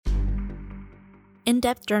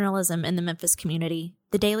In-depth journalism in the Memphis community,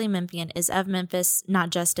 the Daily Memphian is of Memphis,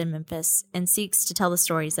 not just in Memphis, and seeks to tell the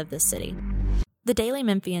stories of this city.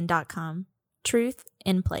 TheDailyMemphian.com. Truth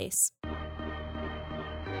in place.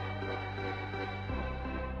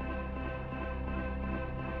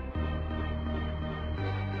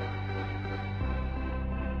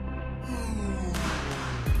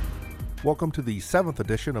 Welcome to the 7th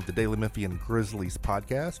edition of the Daily Memphian Grizzlies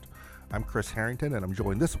podcast. I'm Chris Herrington, and I'm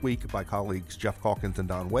joined this week by colleagues Geoff, Calkins, and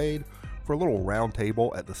Don Wade for a little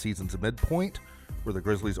roundtable at the season's midpoint, where the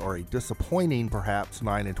Grizzlies are a disappointing, perhaps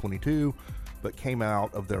 9-22, but came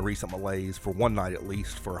out of their recent malaise for one night at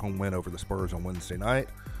least for a home win over the Spurs on Wednesday night.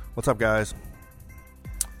 What's up, guys?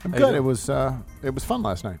 I'm good. It was fun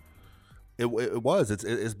last night. It was.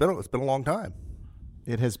 It's been a long time.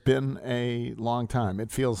 It has been a long time.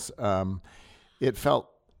 It feels.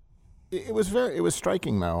 It was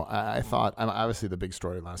striking though. I thought. Obviously, the big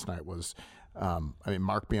story last night was,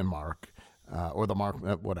 Mark being Mark, or the Mark,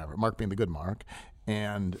 whatever. Mark being the good Mark,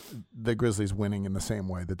 and the Grizzlies winning in the same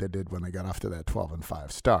way that they did when they got off to that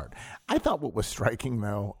 12-5 start. I thought what was striking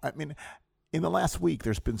though. In the last week,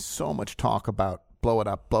 there's been so much talk about blow it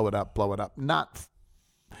up, blow it up, blow it up. Not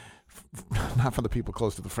from the people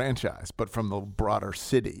close to the franchise, but from the broader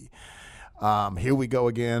city. Here we go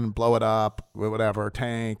again, blow it up, whatever,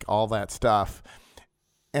 tank, all that stuff.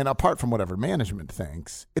 And apart from whatever management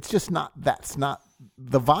thinks, it's just not, that's not,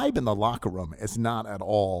 the vibe in the locker room is not at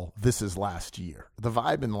all, this is last year. The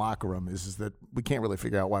vibe in the locker room is that we can't really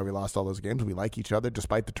figure out why we lost all those games. We like each other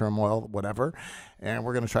despite the turmoil, whatever. And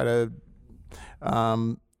we're going to try to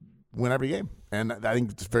win every game. And I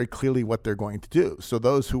think it's very clearly what they're going to do. So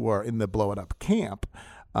those who are in the blow it up camp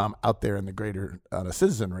out there in the greater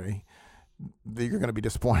citizenry, you're going to be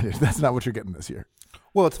disappointed. That's not what you're getting this year.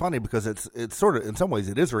 Well, it's funny because it's sort of, in some ways,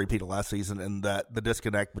 it is a repeat of last season in that the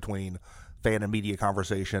disconnect between fan and media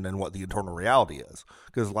conversation and what the internal reality is.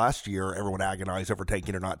 Because last year, everyone agonized over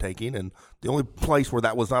tanking or not tanking, and the only place where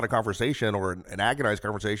that was not a conversation or an agonized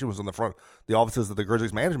conversation was in the offices of the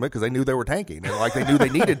Grizzlies management, because they knew they were tanking, and like they knew they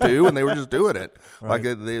needed to, and they were just doing it. Right.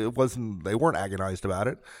 Like they weren't agonized about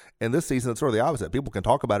it. And this season, it's sort of the opposite. People can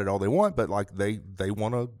talk about it all they want, but like they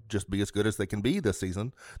want to just be as good as they can be this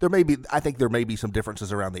season. I think there may be some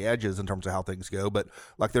differences around the edges in terms of how things go, but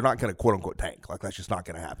like they're not going to quote unquote tank. Like that's just not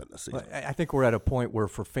going to happen this season. I think we're at a point where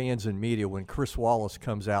for fans and media, when Chris Wallace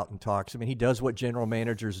comes out and talks, he does what general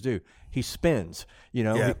managers do. He spins.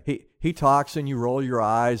 Yeah. He talks and you roll your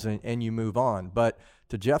eyes and you move on. But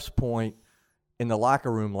to Geoff's point, in the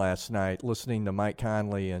locker room last night, listening to Mike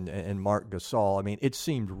Conley and Mark Gasol, it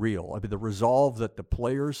seemed real. The resolve that the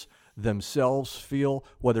players themselves feel,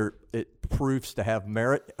 whether it proves to have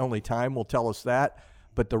merit, only time will tell us that.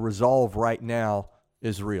 But the resolve right now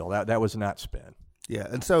is real. That was not spin. Yeah,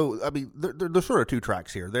 and so there's sort of two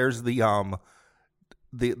tracks here. There's the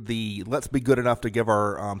let's be good enough to give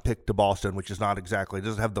our pick to Boston, which is not exactly,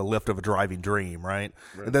 doesn't have the lift of a driving dream, right?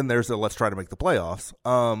 And then there's the let's try to make the playoffs.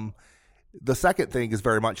 The second thing is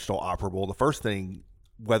very much still operable. The first thing,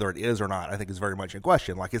 whether it is or not, I think is very much in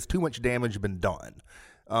question. Like, it's too much damage been done.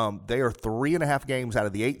 They are 3.5 games out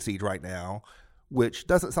of the 8 seed right now, which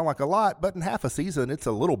doesn't sound like a lot, but in half a season, it's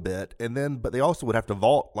a little bit. But they also would have to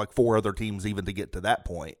vault like 4 other teams even to get to that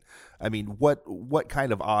point. What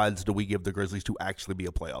kind of odds do we give the Grizzlies to actually be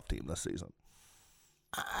a playoff team this season?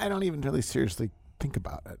 I don't even really seriously think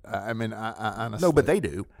about it. I honestly. No, but they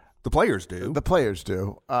do. The players do. The players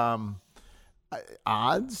do.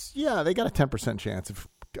 Odds? Yeah, they got a 10% chance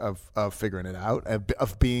of figuring it out,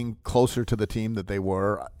 of being closer to the team that they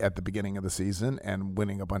were at the beginning of the season and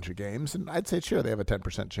winning a bunch of games. And I'd say, sure, they have a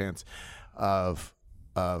 10% chance of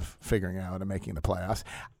figuring out and making the playoffs.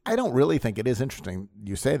 I don't really think it is interesting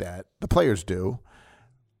you say that. The players do,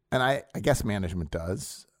 and I guess management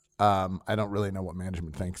does. I don't really know what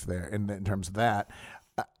management thinks there in terms of that.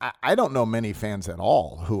 I don't know many fans at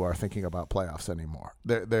all who are thinking about playoffs anymore.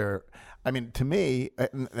 To me,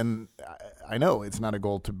 and I know it's not a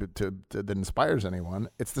goal that inspires anyone.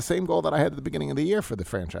 It's the same goal that I had at the beginning of the year for the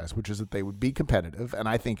franchise, which is that they would be competitive. And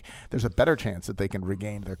I think there's a better chance that they can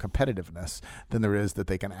regain their competitiveness than there is that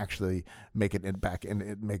they can actually make it in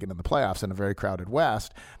the playoffs in a very crowded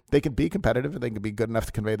West. They can be competitive and they can be good enough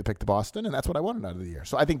to convey the pick to Boston, and that's what I wanted out of the year.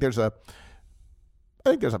 So I think there's a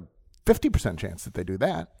 50% chance that they do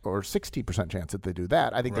that, or 60% chance that they do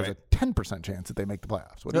that. I think there's a 10% chance that they make the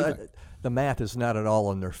playoffs. What do you think? The math is not at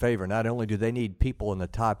all in their favor. Not only do they need people in the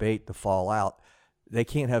top 8 to fall out, they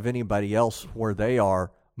can't have anybody else where they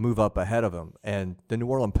are move up ahead of them. And the New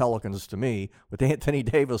Orleans Pelicans, to me, with Anthony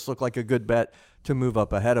Davis, look like a good bet to move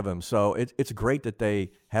up ahead of him. So it's great that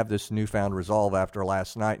they have this newfound resolve after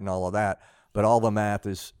last night and all of that. but all the math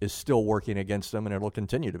is still working against them, and it'll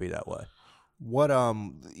continue to be that way. What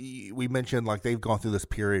we mentioned, like they've gone through this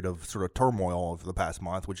period of sort of turmoil over the past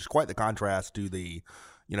month, which is quite the contrast to the,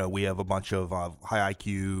 we have a bunch of high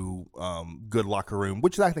IQ, good locker room,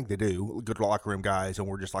 which I think they do, good locker room guys, and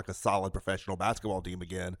we're just like a solid professional basketball team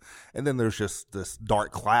again. And then there's just this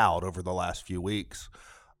dark cloud over the last few weeks.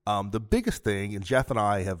 The biggest thing, and Geoff and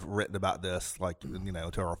I have written about this, like,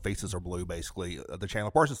 till our faces are blue, basically, the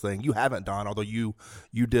Chandler Parsons thing. You haven't done, although you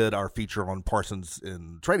did our feature on Parsons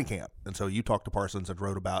in training camp. And so you talked to Parsons and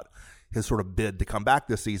wrote about his sort of bid to come back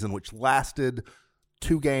this season, which lasted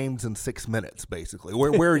 2 games and 6 minutes, basically.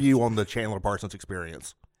 Where are you on the Chandler Parsons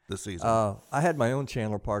experience this season? I had my own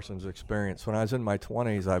Chandler Parsons experience. When I was in my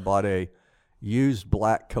 20s, I bought a used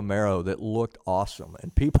black Camaro that looked awesome,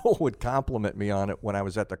 and people would compliment me on it when I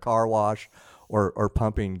was at the car wash or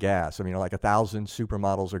pumping gas. I mean, like 1,000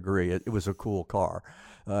 supermodels agree it was a cool car,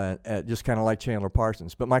 just kind of like Chandler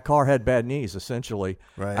Parsons. But my car had bad knees, essentially.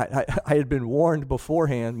 Right. I had been warned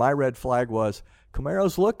beforehand. My red flag was,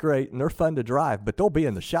 Camaros look great and they're fun to drive, but they'll be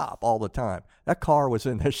in the shop all the time. That car was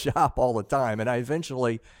in the shop all the time, and I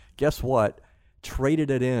eventually, guess what, traded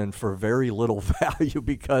it in for very little value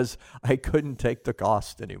because I couldn't take the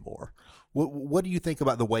cost anymore. What do you think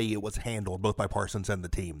about the way it was handled, both by Parsons and the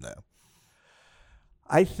team, though?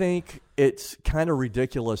 I think it's kind of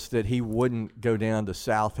ridiculous that he wouldn't go down to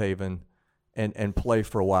South Haven and play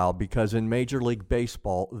for a while, because in Major League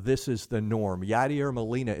Baseball, this is the norm. Yadier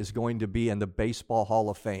Molina is going to be in the Baseball Hall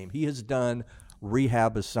of Fame. He has done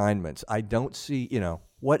rehab assignments. I don't see,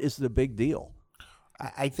 what is the big deal?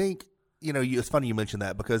 I think, it's funny you mentioned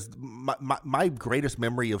that, because my greatest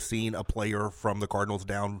memory of seeing a player from the Cardinals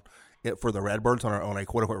down for the Redbirds on a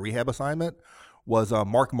quote unquote rehab assignment was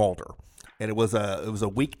Mark Mulder, and it was a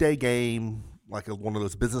weekday game, like one of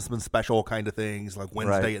those businessman special kind of things, like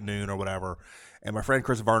Wednesday at noon or whatever. And my friend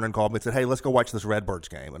Chris Vernon called me and said, "Hey, let's go watch this Redbirds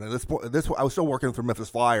game." And at this point, I was still working for Memphis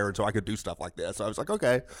Flyer, and so I could do stuff like this. So I was like,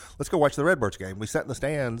 "Okay, let's go watch the Redbirds game." We sat in the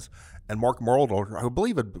stands, and Mark Mulder, I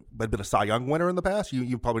believe had been a Cy Young winner in the past.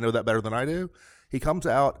 You probably know that better than I do. He comes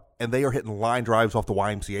out, and they are hitting line drives off the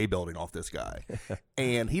YMCA building off this guy.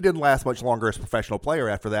 And he didn't last much longer as a professional player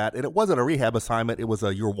after that. And it wasn't a rehab assignment; it was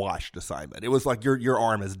a "you're washed" assignment. It was like your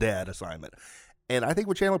arm is dead assignment. And I think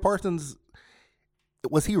with Chandler Parsons,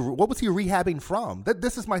 what was he rehabbing from?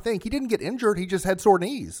 This is my thing. He didn't get injured. He just had sore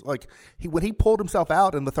knees. Like when he pulled himself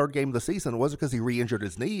out in the 3rd game of the season, it wasn't because he re-injured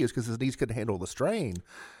his knee. It's because his knees couldn't handle the strain.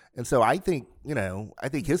 And so I think,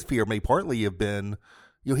 his fear may partly have been,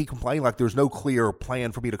 he complained like there's no clear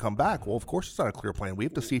plan for me to come back. Well, of course it's not a clear plan. We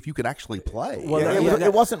have to see if you can actually play. Well,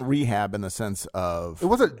 it wasn't rehab in the sense of it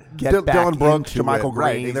wasn't get back Dylan Brooks, into Michael it. Green.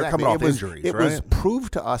 Right, They're exactly. coming off injuries. It right? was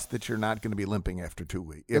prove to us that you're not going to be limping after 2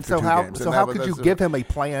 weeks. And so how could you give him a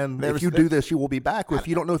plan? If you do this, you will be back. If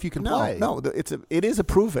you don't know if you can play. No, it is a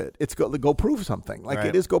prove it. It's go prove something. Like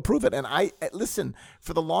it is go prove it. And I listen,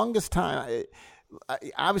 for the longest time.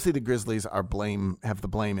 Obviously, the Grizzlies have the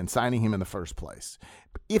blame in signing him in the first place.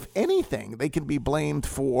 If anything, they can be blamed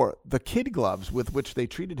for the kid gloves with which they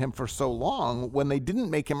treated him for so long when they didn't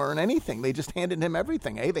make him earn anything. They just handed him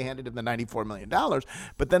everything. They handed him the $94 million,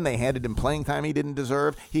 but then they handed him playing time he didn't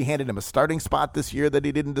deserve. He handed him a starting spot this year that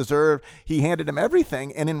he didn't deserve. He handed him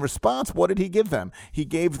everything, and in response, what did he give them? He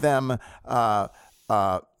gave them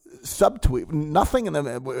subtweet, nothing in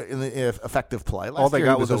the effective play. All they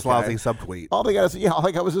got was this lousy subtweet. All they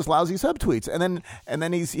got was his lousy subtweets, and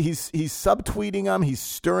then he's subtweeting them. He's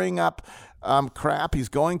stirring up crap. He's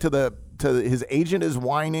going to his agent is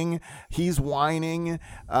whining. He's whining.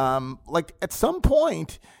 Like at some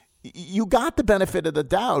point, you got the benefit of the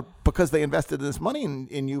doubt because they invested this money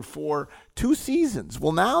in you for 2 seasons.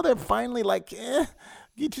 Well, now they're finally like,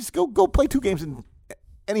 you just go play 2 games, and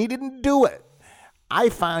he didn't do it. I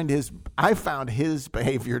found his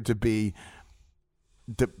behavior to be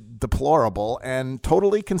deplorable and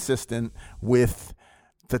totally consistent with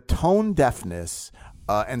the tone deafness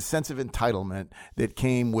and sense of entitlement that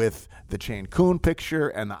came with the Cancun picture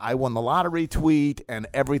and the "I won the lottery" tweet and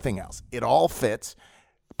everything else. It all fits.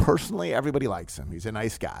 Personally, everybody likes him. He's a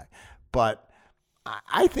nice guy. But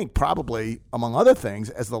I think probably, among other things,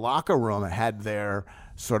 as the locker room had their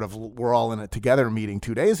sort of "we're all in it together" meeting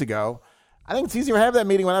 2 days ago, I think it's easier to have that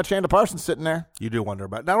meeting without Chandler Parsons sitting there. You do wonder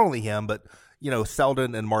about not only him, but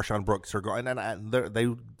Selden and Marshawn Brooks are going, and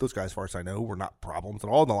those guys, as far as I know, were not problems at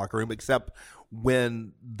all in the locker room, except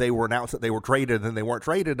when they were announced that they were traded and they weren't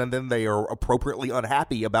traded, and then they are appropriately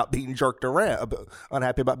unhappy about being jerked around.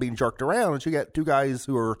 And you get 2 guys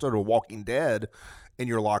who are sort of walking dead in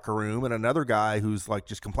your locker room, and another guy who's like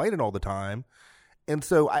just complaining all the time. And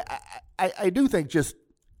so I do think just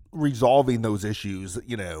resolving those issues,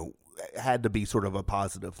 had to be sort of a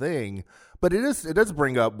positive thing. But it does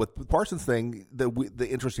bring up with Parsons thing the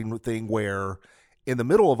interesting thing where in the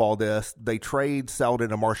middle of all this, they trade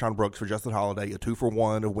Selden and Marshawn Brooks for Justin Holiday, a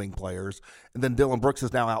 2-for-1 of wing players, and then Dylan Brooks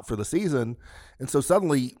is now out for the season. And so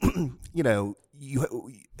suddenly,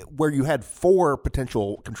 where you had 4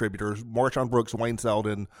 potential contributors, Marshawn Brooks, Wayne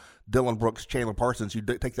Selden, Dylan Brooks, Chandler Parsons, you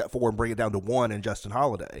take that 4 and bring it down to 1 in Justin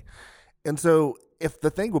Holiday. And so if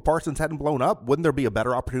the thing with Parsons hadn't blown up, wouldn't there be a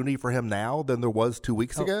better opportunity for him now than there was 2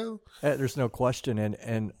 weeks ago? There's no question.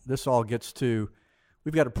 And this all gets to,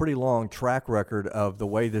 we've got a pretty long track record of the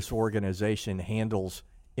way this organization handles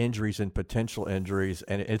injuries and potential injuries,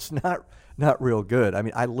 and it's not real good. I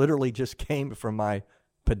mean, I literally just came from my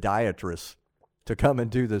podiatrist to come and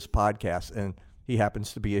do this podcast, and he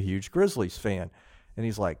happens to be a huge Grizzlies fan. And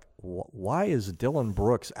he's like, why is Dylan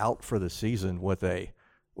Brooks out for the season with a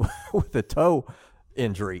toe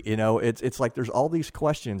injury? It's like there's all these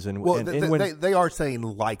questions. And they are saying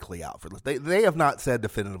likely out for this. They have not said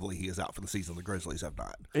definitively he is out for the season. The Grizzlies have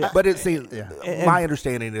not. Yeah. But it seems my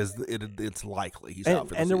understanding is it's likely he's out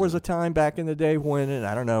for the season. And there was a time back in the day when, and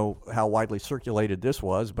I don't know how widely circulated this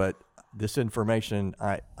was, but this information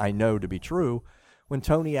I know to be true, when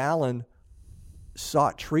Tony Allen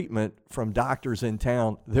sought treatment from doctors in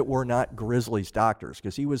town that were not Grizzlies doctors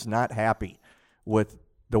because he was not happy with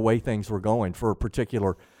the way things were going for a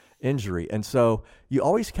particular injury. And so you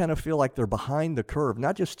always kind of feel like they're behind the curve,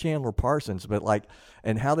 not just Chandler Parsons, but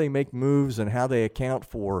and how they make moves and how they account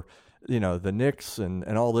for, the Knicks and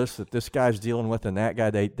all this that this guy's dealing with and that guy.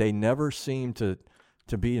 They never seem to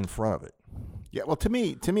be in front of it. Yeah, well, to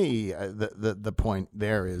me, the point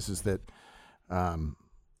there is that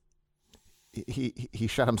he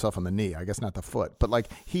shot himself on the knee. I guess not the foot, but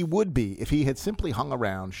he would be if he had simply hung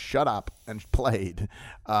around, shut up, and played.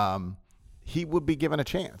 He would be given a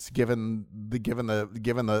chance, given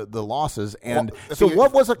the losses. And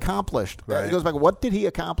what was accomplished? Right. It goes back. What did he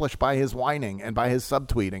accomplish by his whining and by his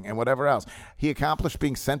subtweeting and whatever else? He accomplished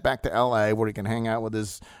being sent back to L.A. where he can hang out with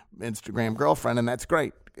his Instagram girlfriend, and that's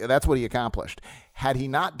great. That's what he accomplished. Had he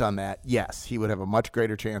not done that, yes, he would have a much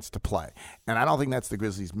greater chance to play. And I don't think that's the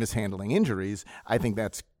Grizzlies mishandling injuries. I think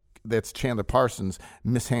that's Chandler Parsons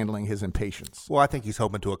mishandling his impatience. Well, I think he's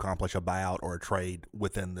hoping to accomplish a buyout or a trade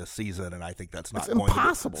within this season, and I think that's not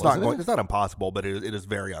impossible. It's not impossible, but it is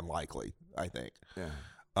very unlikely, I think.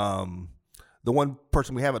 Yeah. The one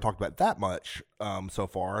person we haven't talked about that much so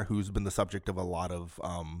far, who's been the subject of a lot of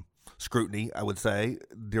scrutiny, I would say,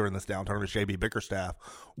 during this downturn is JB Bickerstaff.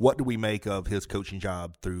 What do we make of his coaching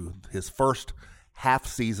job through his first half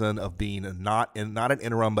season of being not an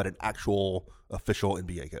interim, but an actual official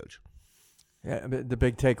NBA coach? Yeah, the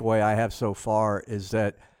big takeaway I have so far is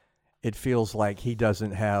that it feels like he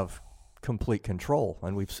doesn't have complete control,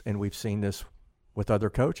 and we've seen this with other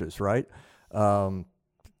coaches, right?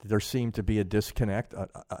 There seemed to be a disconnect,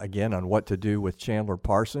 again, on what to do with Chandler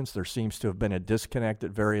Parsons. There seems to have been a disconnect at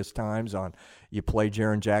various times on you play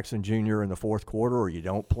Jaren Jackson Jr. in the fourth quarter or you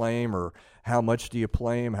don't play him, or how much do you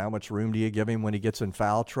play him, how much room do you give him when he gets in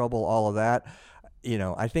foul trouble, all of that.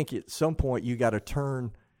 I think at some point you got to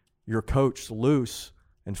turn your coach loose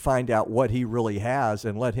and find out what he really has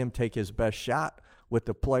and let him take his best shot with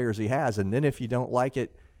the players he has. And then if you don't like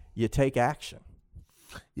it, you take action.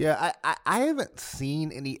 Yeah, I haven't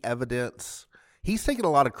seen any evidence. He's taken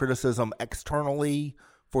a lot of criticism externally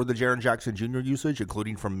for the Jaren Jackson Jr. usage,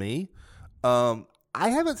 including from me. I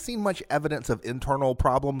haven't seen much evidence of internal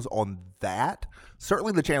problems on that.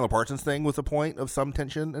 Certainly the Chandler Parsons thing was a point of some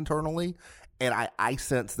tension internally, and I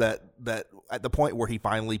sense that at the point where he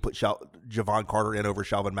finally put Javon Carter in over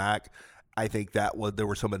Shelvin Mack, I think there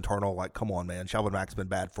was some internal, come on, man, Shelvin Mack's been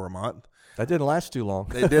bad for a month. That didn't last too long.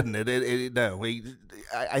 It didn't.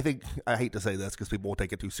 I think I hate to say this because people will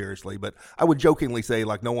take it too seriously, but I would jokingly say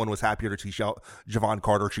no one was happier to see Javon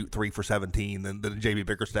Carter shoot 3 for 17 than JB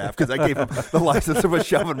Bickerstaff because I gave him the license of a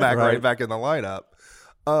Shelvin Mack right back in the lineup.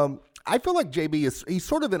 I feel like JB he's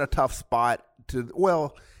sort of in a tough spot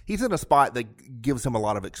he's in a spot that gives him a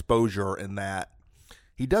lot of exposure in that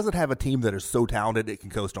he doesn't have a team that is so talented it can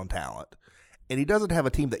coast on talent. And he doesn't have a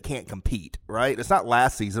team that can't compete, right? It's not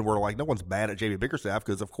last season where no one's mad at JB Bickerstaff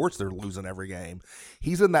because of course they're losing every game.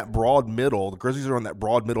 He's in that broad middle. The Grizzlies are in that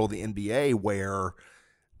broad middle of the NBA where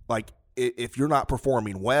if you're not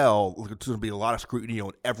performing well, there's going to be a lot of scrutiny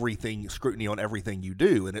on everything you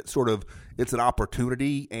do, and it's an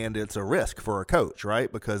opportunity and it's a risk for a coach,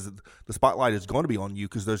 right? Because the spotlight is going to be on you,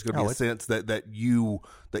 because there's going to be a sense that you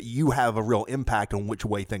have a real impact on which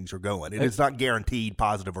way things are going, and it's not guaranteed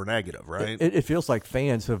positive or negative, right? It feels like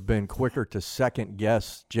fans have been quicker to second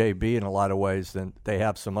guess JB in a lot of ways than they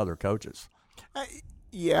have some other coaches.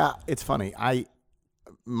 Yeah, it's funny.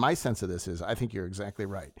 My sense of this is, I think you're exactly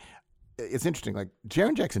right. It's interesting. Like,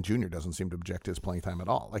 Jaren Jackson Jr. doesn't seem to object to his playing time at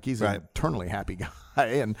all. Like, he's an eternally happy guy.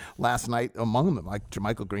 And last night, among them, like,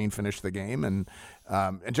 JaMychal Green finished the game, and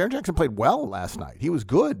Jaren Jackson played well last night. He was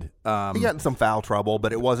good. He got in some foul trouble,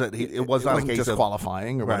 but it wasn't a case just of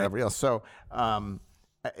qualifying or whatever else. So,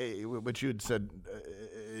 what you had said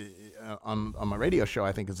on my radio show,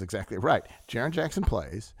 I think, is exactly right. Jaren Jackson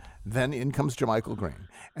plays, then in comes JaMychal Green,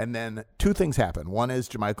 and then two things happen. One is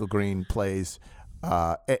JaMychal Green plays.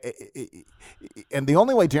 And the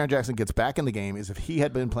only way Jaren Jackson gets back in the game is if he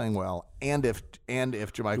had been playing well, and if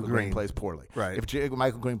JaMychal Green plays poorly. Right. If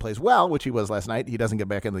JaMychal Green plays well, which he was last night, he doesn't get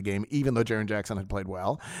back in the game, even though Jaren Jackson had played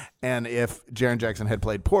well. And if Jaren Jackson had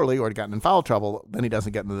played poorly or had gotten in foul trouble, then he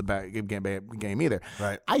doesn't get into the game either.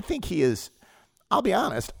 Right. I think he is. I'll be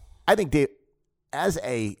honest. I think Dave, as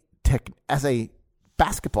a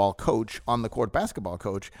basketball coach, on the court basketball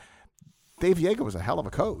coach, Dave Yeager was a hell of a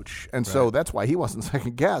coach, and so that's why he wasn't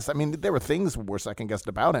second guessed. I mean, there were things that were second guessed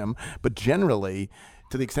about him, but generally,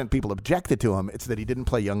 to the extent people objected to him, it's that he didn't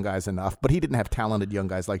play young guys enough, but he didn't have talented young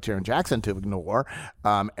guys like Jaren Jackson to ignore,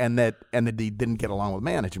 and that he didn't get along with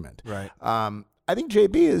management. Right. I think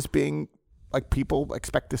JB is being like, people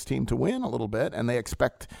expect this team to win a little bit, and they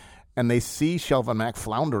see Shelvin Mack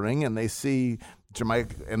floundering, and they see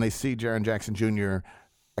Jaren Jackson Jr.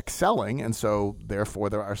 excelling, and so therefore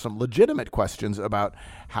there are some legitimate questions about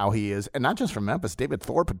how he is, and not just from Memphis. David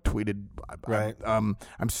Thorpe had tweeted, "I'm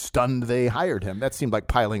stunned they hired him." That seemed like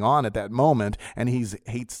piling on at that moment, and he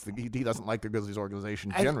doesn't like the Grizzlies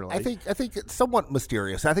organization generally. I think it's somewhat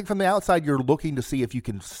mysterious. I think from the outside you're looking to see if you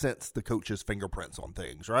can sense the coach's fingerprints on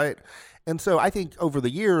things, right? And so I think over the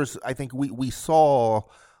years, I think we saw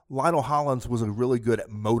Lionel Hollins was really good at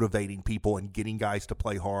motivating people and getting guys to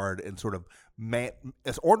play hard, and sort of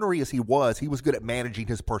as ornery as he was good at managing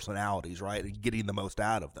his personalities, right, and getting the most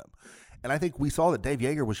out of them. And I think we saw that Dave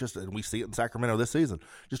Yeager was just, and we see it in Sacramento this season,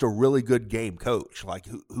 just a really good game coach. Like,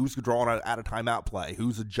 who's drawing out of timeout play,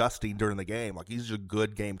 who's adjusting during the game. Like, he's just a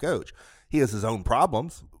good game coach. He has his own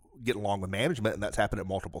problems getting along with management, and that's happened at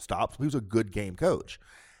multiple stops. But he was a good game coach.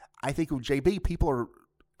 I think with JB, people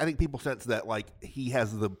sense that, like, he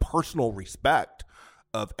has the personal respect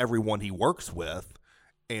of everyone he works with,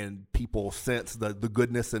 and people sense the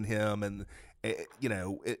goodness in him, and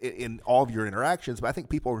in all of your interactions. But I think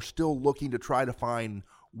people are still looking to try to find,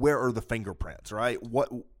 where are the fingerprints, right?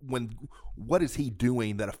 What is he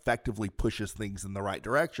doing that effectively pushes things in the right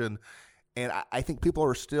direction? And I think people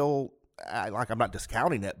are still, I'm not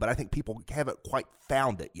discounting it, but I think people haven't quite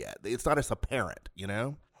found it yet. It's not as apparent,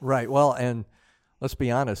 Right. Well, and let's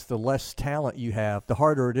be honest, the less talent you have, the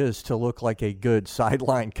harder it is to look like a good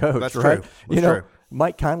sideline coach. That's right? True. That's true.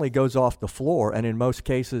 Mike Conley goes off the floor, and in most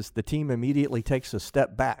cases, the team immediately takes a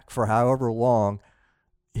step back for however long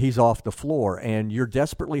he's off the floor, and you're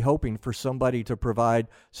desperately hoping for somebody to provide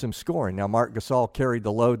some scoring. Now, Marc Gasol carried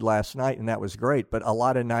the load last night, and that was great, but a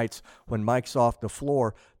lot of nights when Mike's off the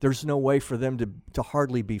floor, there's no way for them to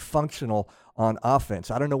hardly be functional on offense.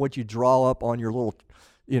 I don't know what you draw up on your little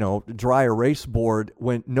dry erase board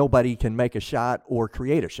when nobody can make a shot or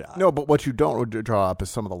create a shot. No, but what you don't draw up is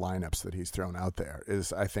some of the lineups that he's thrown out there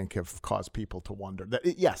I think have caused people to wonder that,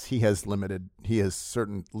 yes, he has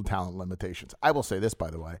certain talent limitations. I will say this, by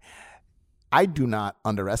the way, I do not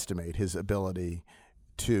underestimate his ability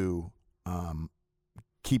to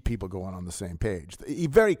keep people going on the same page. He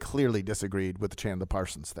very clearly disagreed with the Chandler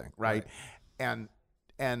Parsons thing, right?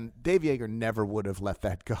 And Dave Yeager never would have let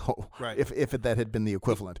that go, right, if that had been the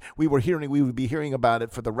equivalent. We would be hearing about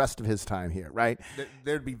it for the rest of his time here, right?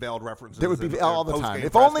 There'd be veiled references. There would be all the time.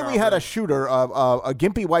 If only we had a shooter, a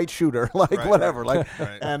gimpy white shooter,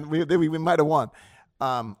 and we might have won.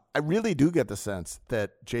 I really do get the sense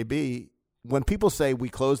that JB, when people say we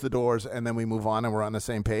close the doors and then we move on and we're on the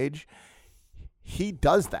same page, he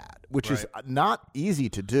does that, which is not easy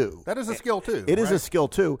to do. That is a skill, too. It is a skill,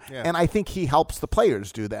 too. Yeah. And I think he helps the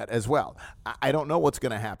players do that as well. I don't know what's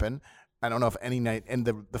going to happen. I don't know if any night, and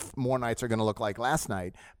the more nights are going to look like last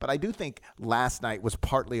night, but I do think last night was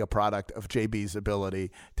partly a product of JB's ability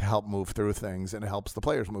to help move through things, and it helps the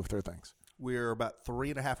players move through things. We're about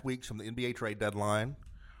 3.5 weeks from the NBA trade deadline.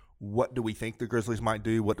 What do we think the Grizzlies might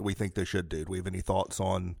do? What do we think they should do? Do we have any thoughts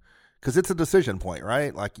on because it's a decision point,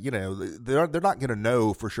 right? Like, they're not going to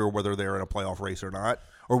know for sure whether they're in a playoff race or not,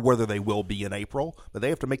 or whether they will be in April, but they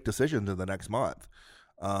have to make decisions in the next month.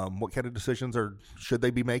 What kind of decisions should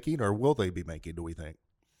they be making, or will they be making, do we think?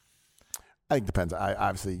 I think it depends.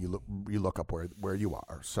 Obviously, you look up where you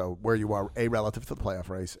are. So where you are, relative to the playoff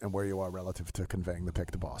race, and where you are relative to conveying the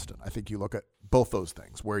pick to Boston. I think you look at both those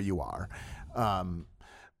things, where you are.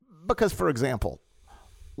 Because, for example,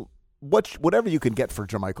 whatever you can get for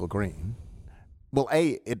JaMychal Green, well,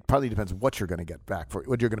 it probably depends what you're going to get back for,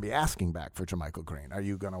 what you're going to be asking back for JaMychal Green. Are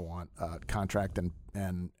you going to want a contract and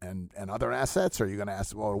other assets? Or are you going to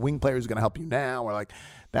ask, well, a wing player is going to help you now? Or like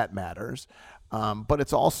that matters. But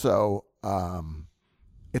it's also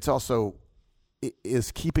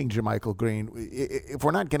is keeping JaMychal Green, if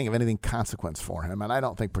we're not getting of anything consequence for him, and I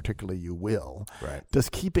don't think particularly you will, right, does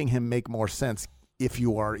keeping him make more sense if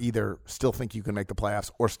you are either still think you can make the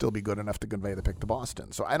playoffs or still be good enough to convey the pick to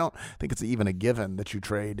Boston? So I don't think it's even a given that you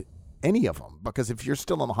trade any of them, because if you're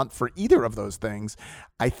still in the hunt for either of those things,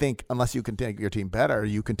 I think unless you can take your team better,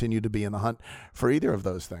 you continue to be in the hunt for either of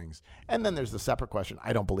those things. And then there's the separate question.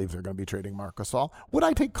 I don't believe they're going to be trading Marc Gasol. Would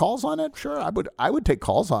I take calls on it? Sure, I would take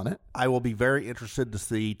calls on it. I will be very interested to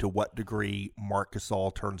see to what degree Marc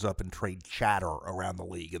Gasol turns up in trade chatter around the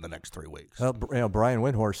league in the next 3 weeks. Brian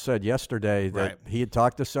Windhorst said yesterday that he had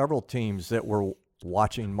talked to several teams that were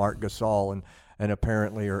watching Marc Gasol and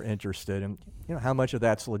apparently are interested. And how much of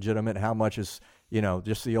that's legitimate, how much is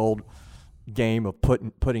just the old game of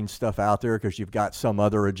putting stuff out there because you've got some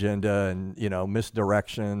other agenda and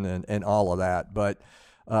misdirection and all of that. But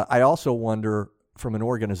I also wonder, from an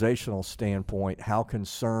organizational standpoint, how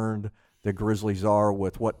concerned the Grizzlies are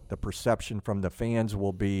with what the perception from the fans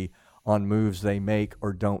will be on moves they make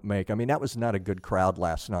or don't make. I mean, that was not a good crowd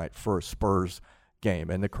last night for a Spurs game,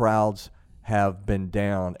 and the crowds have been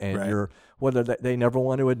down, and whether they never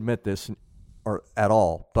want to admit this or at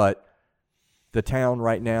all, but the town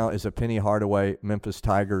right now is a Penny Hardaway Memphis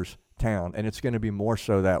Tigers town, and it's going to be more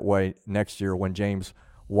so that way next year when James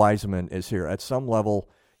Wiseman is here. At some level,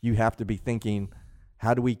 you have to be thinking,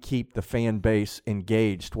 how do we keep the fan base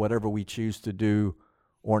engaged, whatever we choose to do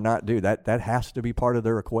or not do? That has to be part of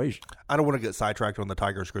their equation. I don't want to get sidetracked on the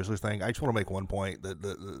Tigers-Grizzlies thing. I just want to make one point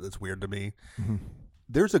that's weird to me. Mm-hmm.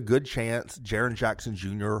 There's a good chance Jaren Jackson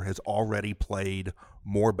Jr. has already played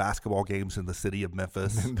more basketball games in the city of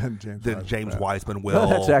Memphis than James Wiseman will.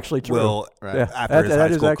 That's actually true. After his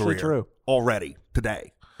high school actually career. True. Already,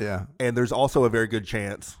 today. Yeah. And there's also a very good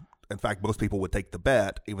chance, in fact, most people would take the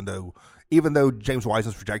bet, even though James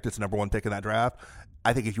Wiseman's projected as number one pick in that draft,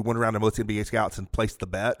 I think if you went around to most NBA scouts and placed the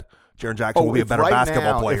bet, Jaren Jackson will be a better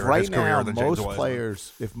basketball player in his career than James Wiseman.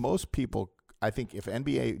 If most people, I think if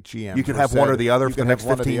NBA GMs, you could have one or the other for the next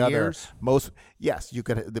 15 years. Most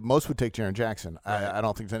would take Jaren Jackson. I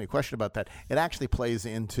don't think there's any question about that. It actually plays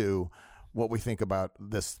into what we think about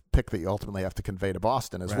this pick that you ultimately have to convey to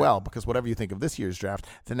Boston as well, because whatever you think of this year's draft,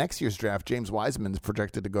 the next year's draft, James Wiseman is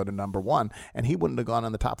projected to go to number one, and he wouldn't have gone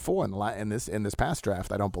in the top four in this past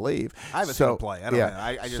draft, I don't believe. I haven't seen him play. I don't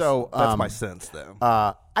know. That's my sense, though.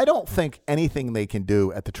 I don't think anything they can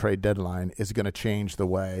do at the trade deadline is going to change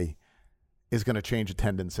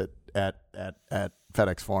attendance at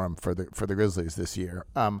FedEx Forum for the Grizzlies this year.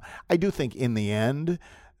 I do think in the end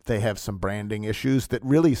they have some branding issues that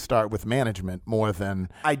really start with management more than.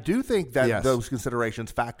 I do think that those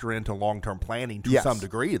considerations factor into long-term planning to some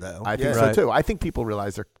degree, though. I think so too. I think people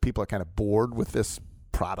realize people are kind of bored with this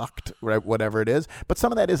product, right, whatever it is. But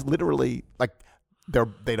some of that is literally like.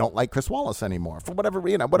 They don't like Chris Wallace anymore for whatever.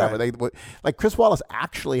 Right. They like Chris Wallace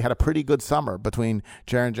actually had a pretty good summer between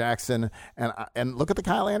Jaren Jackson and look at the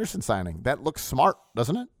Kyle Anderson signing. That looks smart,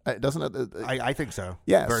 doesn't it? Doesn't it? I think so.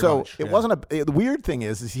 Yeah. Very so much. It wasn't the weird thing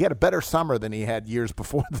is he had a better summer than he had years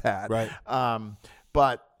before that. Right.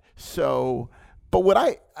 But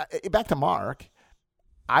back to Mark,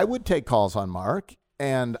 I would take calls on Mark,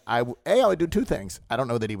 and I would do two things. I don't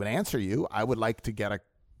know that he would answer you. I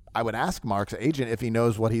would ask Mark's agent if he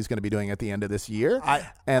knows what he's going to be doing at the end of this year,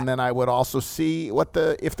 and then I would also see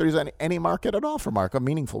if there's any market at all for Mark, a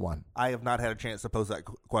meaningful one. I have not had a chance to pose that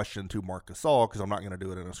question to Marc Gasol because I'm not going to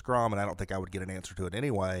do it in a scrum, and I don't think I would get an answer to it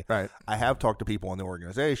anyway. Right. I have talked to people in the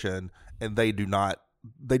organization, and they do not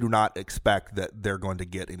expect that they're going to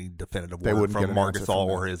get any definitive word from Marc Gasol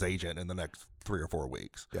or his agent in the next 3 or 4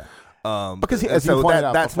 weeks. Yeah. Because that's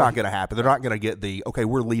not going to happen. They're not going to get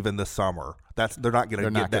we're leaving this summer. They're not going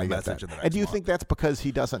to get that message in the next And do you month. think that's because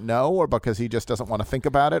he doesn't know, or because he just doesn't want to think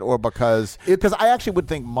about it, or because I actually would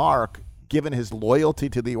think Mark, given his loyalty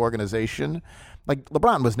to the organization, like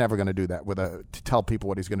LeBron was never going to do that to tell people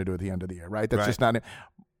what he's going to do at the end of the year, right? That's just not it.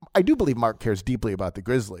 I do believe Mark cares deeply about the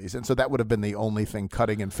Grizzlies, and so that would have been the only thing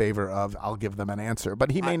cutting in favor of I'll give them an answer.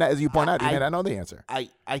 But he may not, as you point out, he may not know the answer.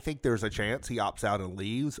 I think there's a chance he opts out and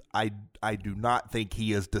leaves. I do not think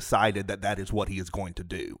he has decided that is what he is going to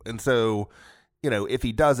do. And so, if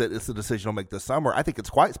he does it, it's a decision he'll make this summer. I think it's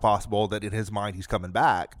quite possible that in his mind he's coming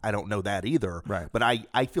back. I don't know that either. Right. But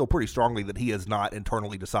I feel pretty strongly that he has not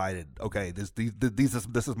internally decided, okay, this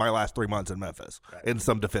is my last 3 months in Memphis in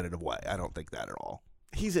some definitive way. I don't think that at all.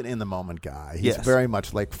 He's an in-the-moment guy. He's very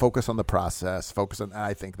much like focus on the process, and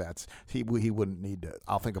I think that's he wouldn't need to.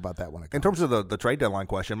 I'll think about that when it comes. In terms of the trade deadline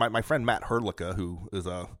question, my friend Matt Herlica, who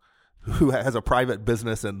has a private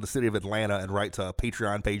business in the city of Atlanta and writes a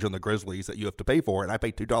Patreon page on the Grizzlies that you have to pay for, and I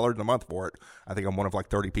pay $2 a month for it. I think I'm one of like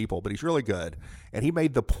 30 people, but he's really good. And he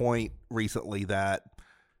made the point recently that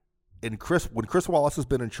when Chris Wallace has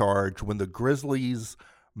been in charge, when the Grizzlies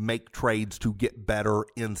make trades to get better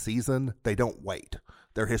in season, they don't wait.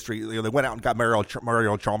 Their history, they went out and got Mario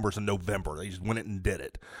Chalmers in November. They just went and did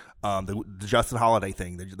it. The Justin Holiday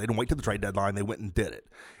thing, they didn't wait to the trade deadline. They went and did it.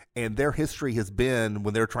 And their history has been,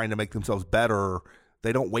 when they're trying to make themselves better,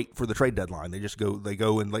 they don't wait for the trade deadline. They just go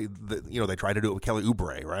and they try to do it with Kelly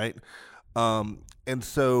Oubre, right? And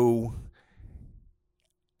so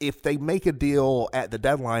if they make a deal at the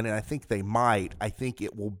deadline, and I think they might, I think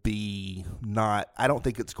it will be I don't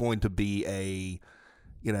think it's going to be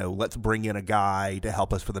let's bring in a guy to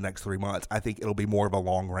help us for the next 3 months. I think it'll be more of a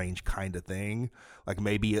long-range kind of thing. Like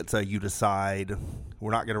maybe it's you decide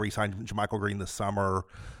we're not going to re-sign JaMychal Green this summer.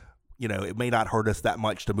 It may not hurt us that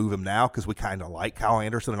much to move him now because we kind of like Kyle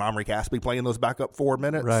Anderson and Omri Caspi playing those backup 4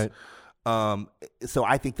 minutes. Right. So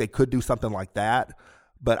I think they could do something like that.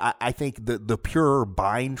 But I think the pure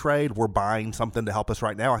buying trade, we're buying something to help us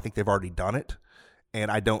right now. I think they've already done it. And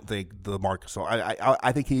I don't think the market. So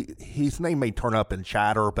I think his name may turn up in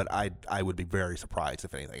chatter, but I would be very surprised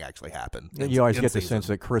if anything actually happened. You always get the sense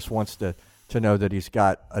that Chris wants to know that he's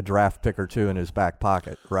got a draft pick or two in his back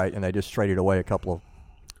pocket, right? And they just traded away a couple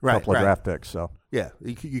of draft picks. So yeah,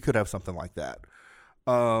 you could have something like that.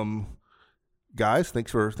 Guys,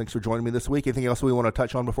 thanks for joining me this week. Anything else we want to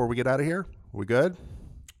touch on before we get out of here? We good?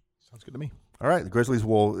 Sounds good to me. All right, the Grizzlies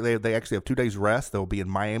they actually have 2 days rest. They'll be in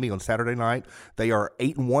Miami on Saturday night. They are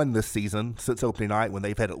 8-1 this season since opening night when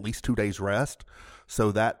they've had at least 2 days rest.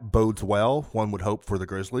 So that bodes well, one would hope, for the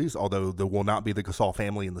Grizzlies, although there will not be the Gasol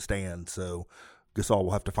family in the stands. So Gasol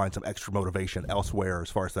will have to find some extra motivation elsewhere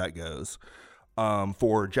as far as that goes.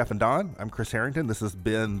 For Geoff and Don, I'm Chris Herrington. This has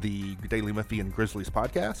been the Daily Memphian Grizzlies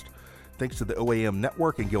podcast. Thanks to the OAM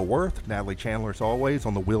Network and Gil Worth. Natalie Chandler, as always,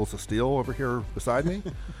 on the wheels of steel over here beside me.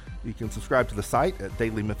 You can subscribe to the site at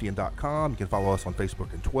dailymemphian.com. You can follow us on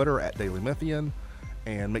Facebook and Twitter at Daily Memphian.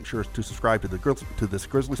 And make sure to subscribe to this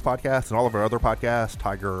Grizzlies podcast and all of our other podcasts,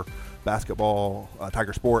 Tiger Basketball,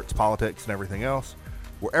 Tiger Sports, Politics, and everything else,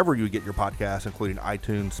 wherever you get your podcasts, including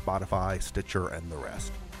iTunes, Spotify, Stitcher, and the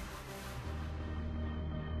rest.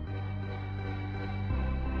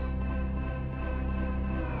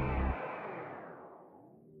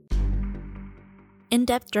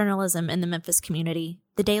 In-depth journalism in the Memphis community,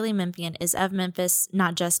 the Daily Memphian is of Memphis,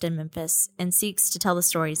 not just in Memphis, and seeks to tell the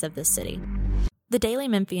stories of this city.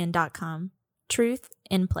 TheDailyMemphian.com. Truth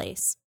in place.